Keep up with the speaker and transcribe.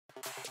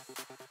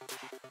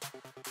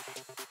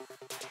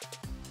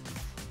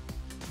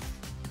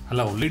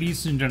Hello,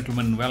 ladies and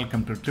gentlemen.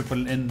 Welcome to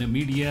Triple N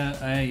Media.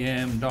 I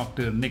am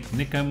Dr. NIK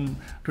NIKAM.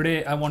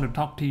 Today, I want to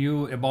talk to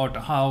you about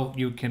how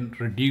you can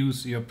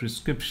reduce your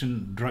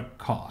prescription drug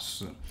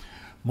costs.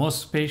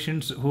 Most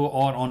patients who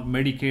are on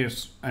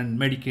Medicare and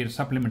Medicare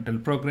supplemental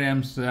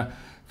programs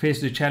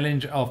face the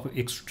challenge of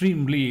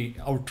extremely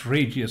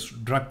outrageous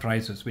drug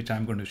prices, which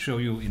I'm going to show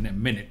you in a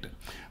minute.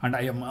 And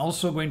I am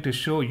also going to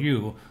show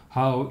you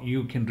how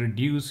you can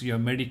reduce your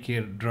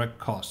Medicare drug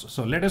costs.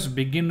 So let us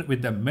begin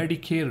with the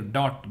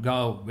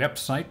Medicare.gov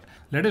website.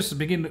 Let us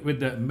begin with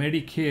the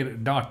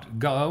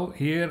Medicare.gov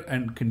here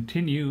and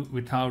continue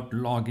without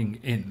logging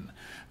in.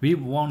 We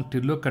want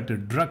to look at the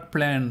drug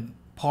plan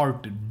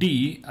Part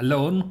D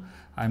alone.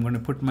 I'm going to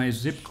put my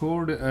zip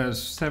code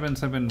as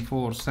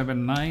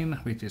 77479,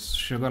 which is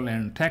Sugar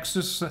Land,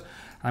 Texas.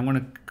 I'm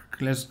going to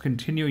let's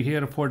continue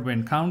here, Fort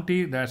Wayne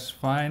County. That's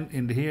fine.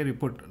 In here you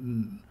put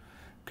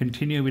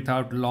continue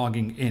without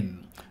logging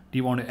in. Do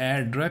you want to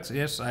add drugs?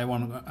 Yes, I'm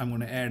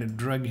going to add a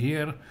drug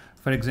here.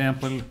 For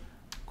example,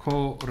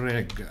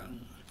 Coreg.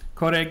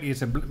 Coreg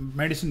is a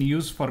medicine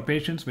used for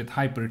patients with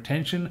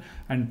hypertension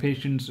and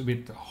patients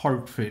with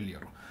heart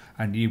failure.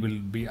 And you will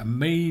be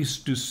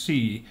amazed to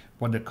see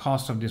what the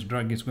cost of this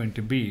drug is going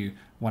to be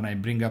when I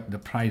bring up the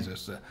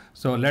prices.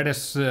 So let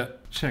us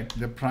check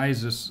the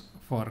prices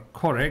for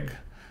Coreg.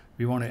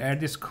 We want to add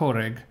this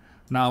Coreg.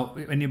 Now,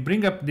 when you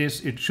bring up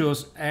this, it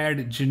shows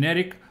add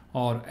generic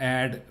or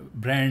add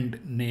brand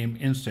name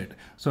instead.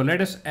 So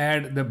let us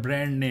add the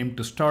brand name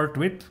to start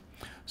with.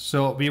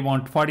 So we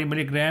want 40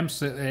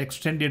 milligrams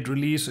extended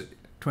release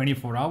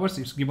 24 hours.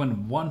 It's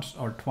given once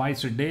or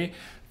twice a day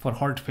for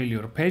heart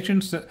failure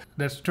patients.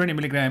 That's 20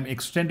 milligram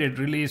extended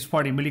release,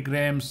 40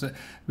 milligrams.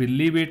 We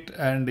leave it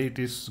and it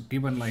is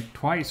given like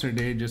twice a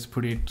day. Just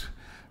put it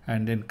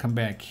and then come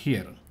back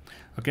here.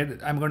 Okay,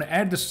 I'm going to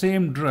add the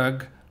same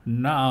drug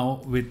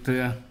now with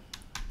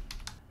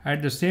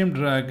add the same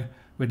drug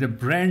with the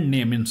brand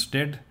name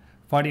instead.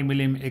 40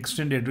 millim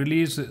extended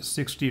release,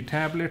 60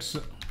 tablets,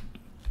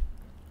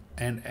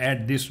 and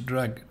add this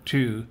drug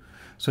too.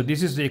 So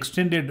this is the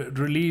extended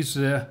release.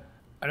 I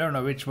don't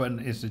know which one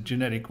is the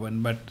generic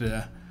one, but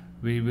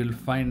we will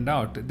find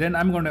out. Then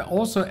I'm going to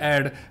also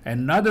add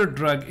another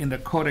drug in the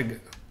Coreg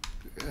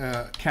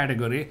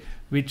category,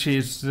 which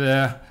is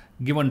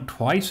given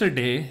twice a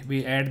day.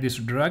 We add this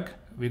drug.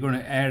 We're going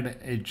to add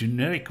a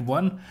generic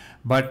one,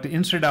 but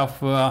instead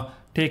of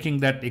taking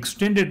that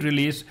extended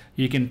release,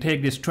 you can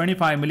take this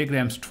 25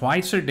 milligrams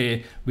twice a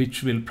day,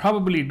 which will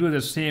probably do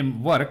the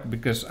same work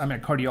because I'm a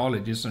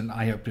cardiologist and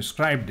I have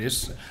prescribed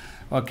this.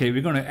 Okay,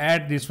 we're going to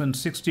add this one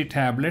 60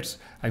 tablets.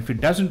 If it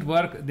doesn't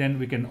work, then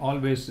we can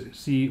always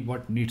see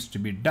what needs to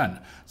be done.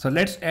 So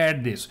let's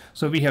add this.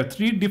 So we have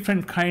three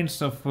different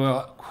kinds of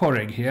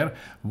Coreg here.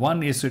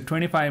 One is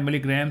 25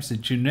 milligrams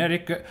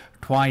generic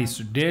twice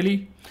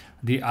daily.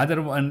 The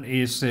other one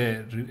is,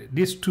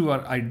 these two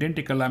are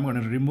identical. I'm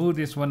going to remove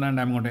this one and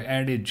I'm going to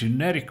add a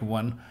generic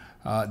one,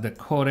 the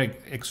Coreg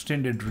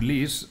extended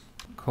release.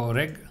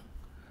 Coreg,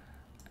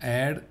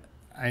 add,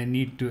 I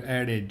need to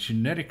add a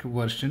generic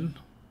version.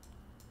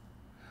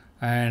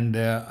 And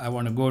I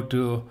want to go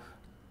to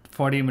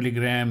 40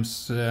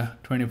 milligrams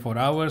 24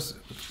 hours.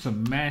 So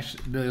mash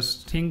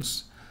those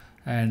things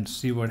and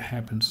see what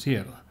happens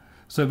here.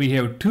 So we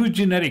have two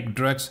generic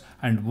drugs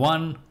and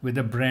one with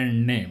a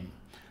brand name.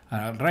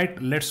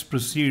 Right, let's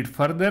proceed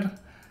further.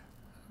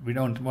 We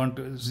don't want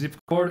to zip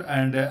code,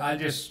 and I'll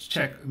just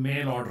check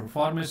mail order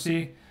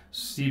pharmacy,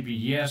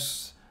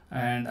 CVS,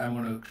 and I'm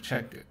going to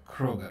check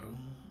Kroger.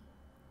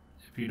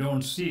 If you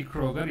don't see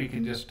Kroger, you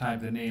can just type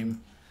the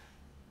name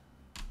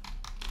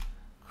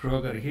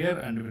Kroger here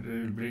and it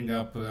will bring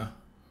up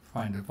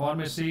find the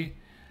pharmacy,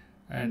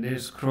 and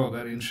there's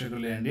Kroger in Sugar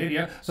Land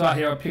area. So I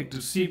have picked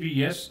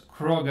CVS,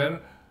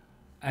 Kroger,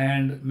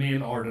 and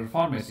mail order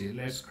pharmacy.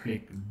 Let's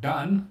click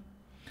done,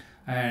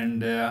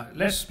 and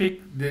let's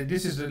pick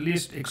this is the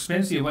least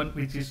expensive one,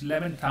 which is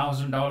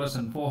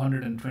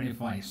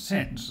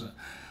 $11,000.425.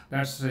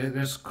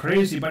 That's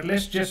crazy, but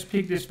let's just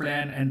pick this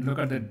plan and look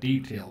at the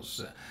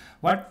details.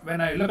 When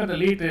I look at the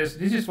latest,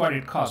 this is what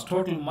it costs.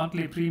 Total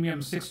monthly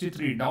premium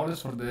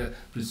 $63 for the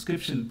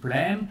prescription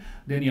plan.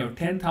 Then you have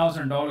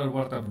 $10,000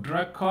 worth of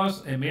drug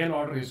costs. A mail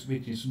order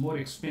which is more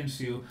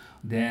expensive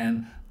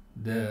than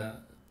the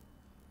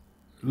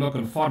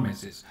local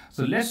pharmacies.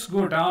 So let's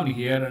go down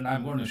here and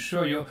I'm going to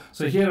show you.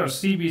 So here are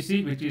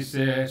CBC, which is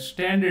a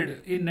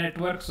standard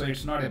in-network, so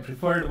it's not a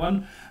preferred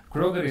one.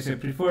 Kroger is a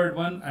preferred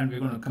one, and we're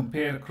going to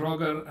compare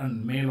Kroger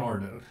and mail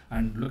order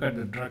and look at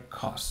the drug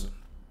costs.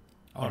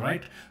 All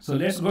right, so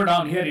let's go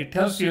down here. It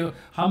tells you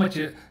how much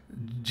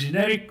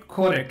generic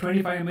Coreg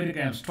 25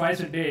 milligrams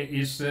twice a day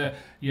is.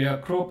 Your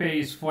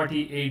copay is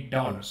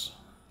 $48.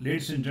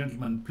 Ladies and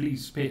gentlemen,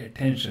 please pay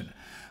attention.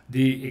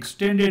 The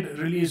extended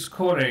release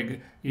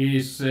Coreg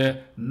is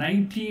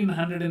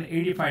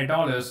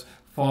 $1,985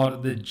 for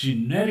the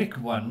generic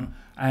one,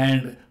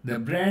 and the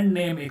brand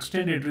name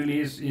extended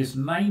release is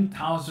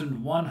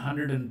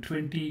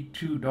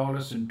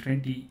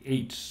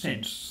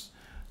 $9,122.28.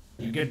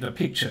 You get the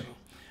picture.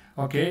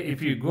 Okay,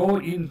 if you go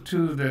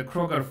into the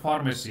Kroger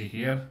pharmacy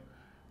here,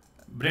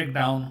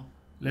 breakdown,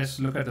 let's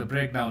look at the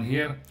breakdown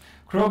here.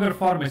 Kroger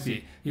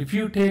pharmacy, if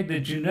you take the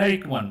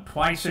generic one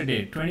twice a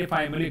day,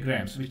 25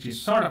 milligrams, which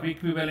is sort of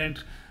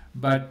equivalent,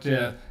 but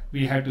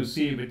we have to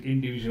see with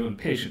individual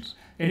patients.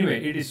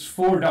 Anyway, it is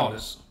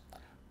 $4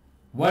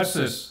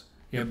 versus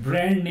a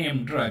brand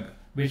name drug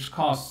which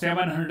costs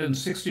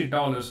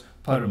 $760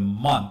 per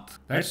month.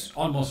 That's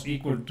almost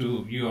equal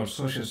to your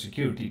Social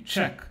Security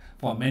check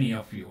for many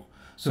of you.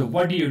 So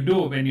what do you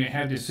do when you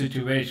have this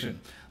situation?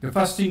 The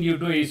first thing you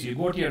do is you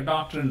go to your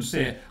doctor and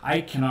say,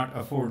 I cannot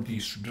afford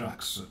these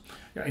drugs.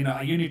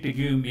 You need to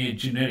give me a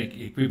generic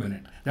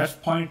equivalent. That's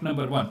point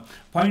number one.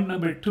 Point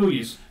number two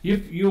is,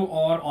 if you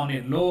are on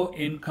a low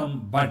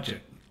income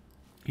budget,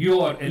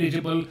 you are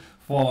eligible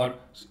for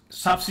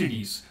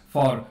subsidies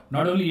for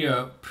not only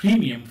a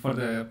premium for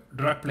the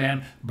drug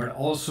plan, but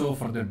also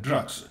for the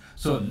drugs.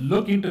 So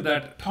look into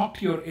that, talk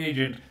to your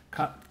agent,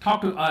 talk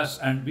to us,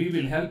 and we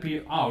will help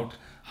you out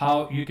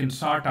how you can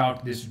sort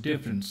out this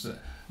difference.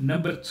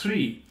 Number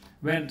three,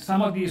 when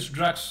some of these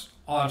drugs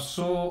are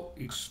so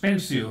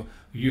expensive,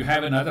 you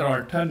have another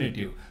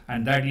alternative,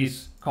 and that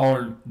is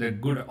called the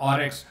Good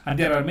RX. And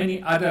there are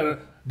many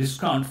other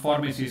discount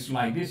pharmacies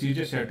like this. You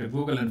just have to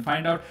Google and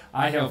find out.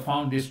 I have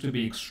found this to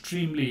be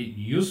extremely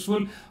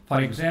useful.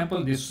 For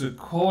example, this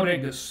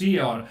Coreg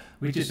CR,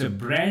 which is a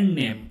brand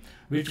name,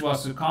 which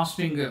was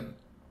costing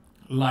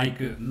like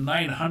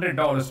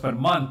 $900 per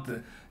month.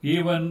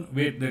 Even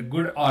with the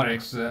Good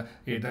RX, the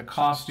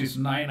cost is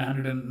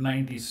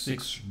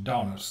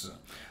 $996.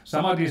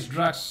 Some of these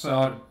drugs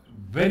are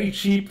very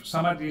cheap,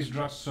 some of these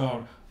drugs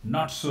are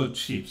not so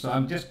cheap. So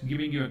I'm just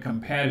giving you a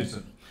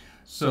comparison.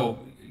 So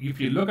if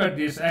you look at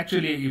this,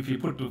 actually, if you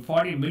put to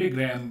 40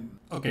 milligram,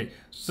 okay,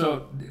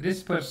 so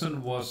this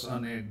person was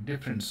on a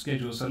different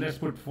schedule. So let's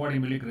put 40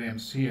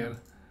 milligrams here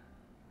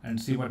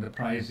and see what the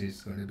price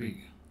is going to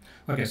be.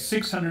 Okay,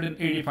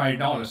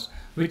 $685,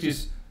 which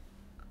is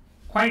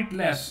quite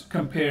less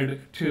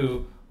compared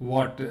to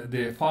what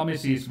the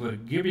pharmacies were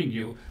giving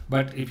you.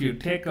 But if you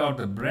take out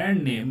the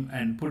brand name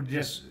and put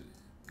just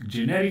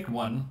generic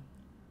one,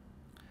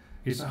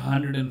 it's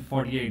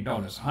 $148,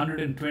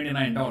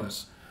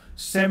 $129,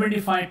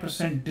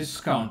 75%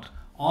 discount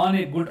on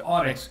a Good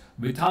RX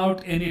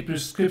without any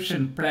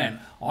prescription plan.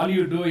 All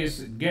you do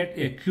is get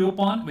a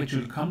coupon which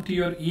will come to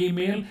your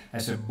email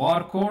as a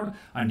barcode,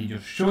 and you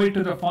show it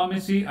to the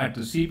pharmacy at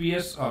the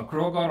CVS or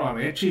Kroger or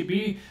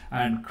HEB,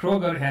 and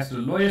Kroger has the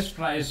lowest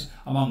price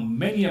among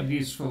many of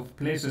these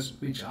places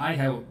which I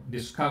have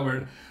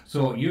discovered.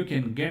 So you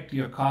can get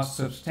your costs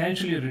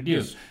substantially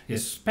reduced,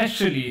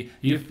 especially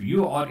if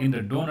you are in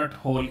the donut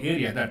hole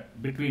area,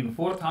 that between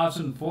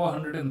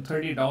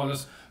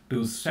 $4,430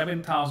 to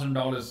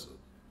 $7,050.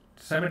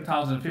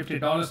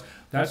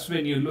 That's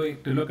when you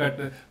look at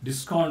the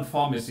discount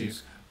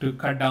pharmacies to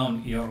cut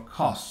down your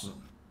costs.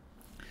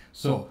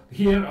 So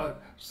here,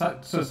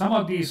 so some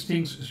of these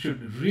things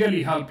should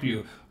really help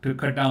you to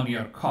cut down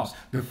your costs.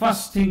 The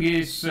first thing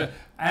is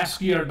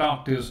ask your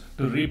doctors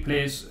to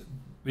replace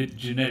with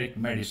generic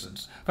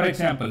medicines. For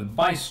example,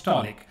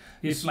 Bistolic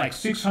is like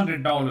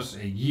 $600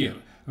 a year,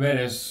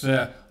 whereas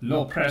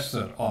low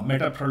pressure or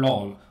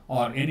metoprolol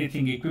or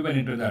anything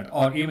equivalent to that,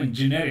 or even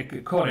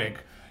generic Coreg,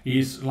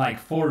 is like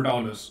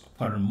 $4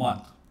 per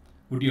month.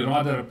 Would you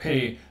rather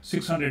pay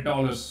 $600,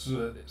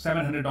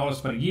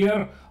 $700 per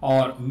year,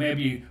 or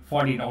maybe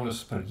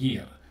 $40 per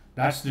year?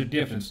 That's the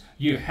difference.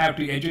 You have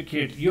to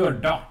educate your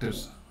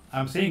doctors.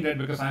 I'm saying that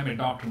because I'm a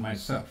doctor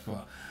myself.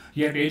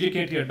 You have to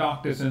educate your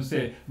doctors and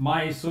say,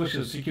 my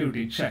Social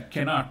Security check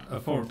cannot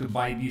afford to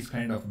buy these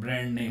kind of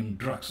brand name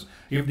drugs.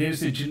 If there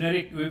is a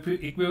generic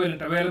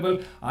equivalent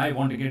available, I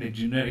want to get a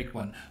generic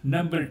one.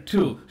 Number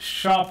two,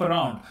 shop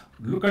around.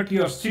 Look at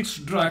your 6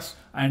 drugs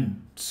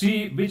and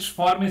see which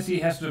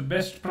pharmacy has the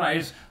best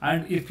price,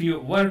 and if you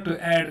were to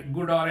add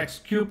Good RX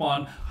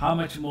coupon, how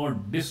much more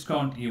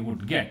discount you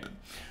would get.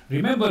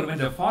 Remember, when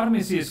the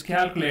pharmacies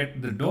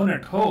calculate the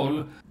donut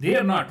hole, they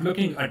are not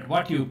looking at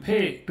what you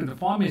pay to the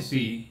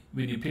pharmacy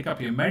when you pick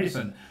up your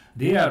medicine.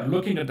 They are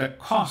looking at the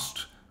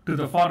cost to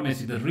the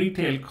pharmacy, the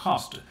retail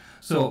cost.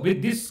 So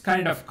with this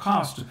kind of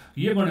cost,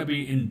 you're going to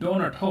be in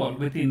donut hole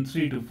within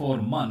 3 to 4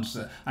 months,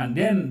 and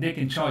then they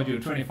can charge you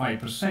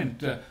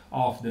 25%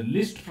 of the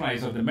list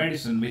price of the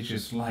medicine, which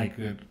is like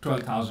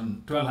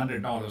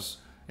 $1,200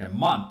 a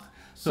month.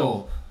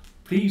 So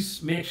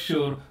please make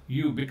sure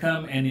you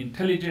become an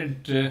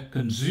intelligent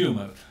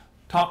consumer.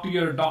 Talk to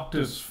your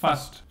doctors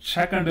first.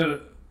 Check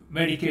under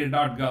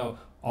Medicare.gov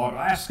or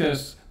ask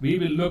us. We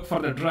will look for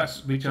the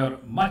drugs which are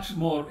much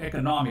more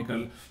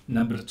economical.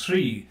 Number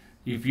 3,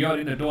 if you're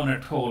in the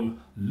donut hole,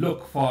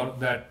 look for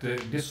that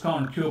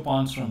discount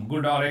coupons from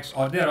Good RX,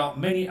 or there are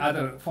many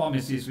other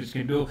pharmacies which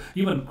can do.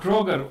 Even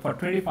Kroger for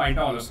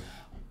 $25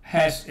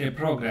 has a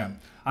program.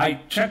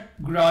 I check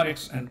Good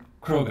RX and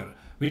Kroger.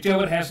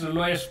 Whichever has the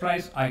lowest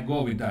price, I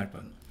go with that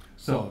one.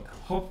 So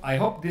I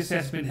hope this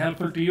has been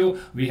helpful to you.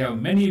 We have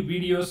many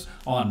videos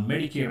on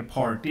Medicare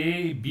Part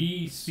A,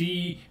 B,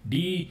 C,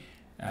 D,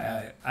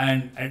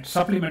 and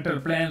supplemental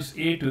plans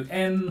A to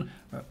N,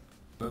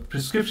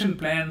 prescription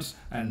plans,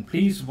 and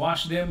please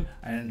watch them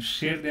and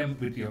share them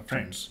with your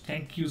friends.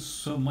 Thank you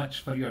so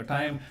much for your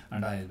time,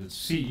 and I will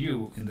see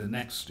you in the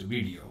next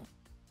video.